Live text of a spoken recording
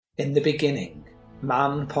In the beginning,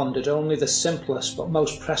 man pondered only the simplest but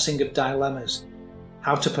most pressing of dilemmas: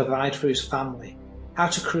 how to provide for his family, how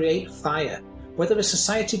to create fire, whether a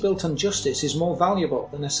society built on justice is more valuable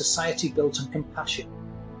than a society built on compassion.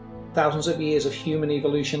 Thousands of years of human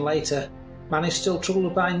evolution later, man is still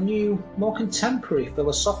troubled by new, more contemporary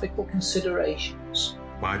philosophical considerations.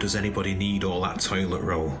 Why does anybody need all that toilet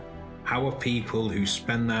roll? How are people who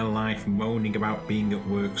spend their life moaning about being at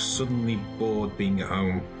work suddenly bored being at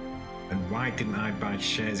home? And why didn't I buy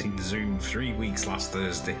shares in Zoom 3 weeks last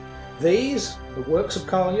Thursday? These, the works of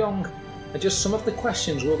Carl Jung, are just some of the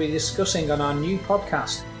questions we'll be discussing on our new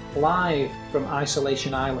podcast, live from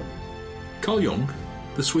Isolation Island. Carl Jung,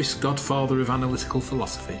 the Swiss godfather of analytical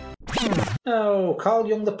philosophy. Oh, Carl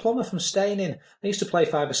Jung the plumber from Staining. I used to play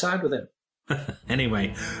five-a-side with him.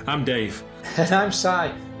 Anyway, I'm Dave. And I'm Si,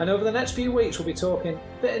 and over the next few weeks we'll be talking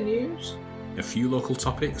a bit of news, A few local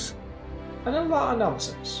topics, and a lot of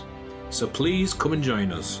nonsense so please come and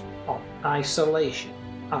join us. on Isolation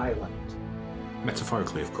Island.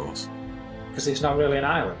 Metaphorically, of course, Because it's not really an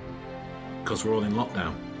island. because we're all in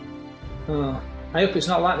lockdown. Oh, I hope it's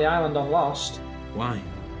not like the island on Lost. Why?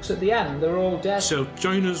 Because at the end they're all dead. So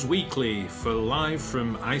join us weekly for Live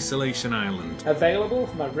from Isolation Island. Available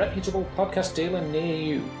from a reputable podcast dealer near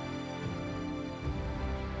you.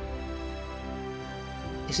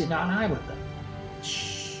 Is it not an island then? Shh.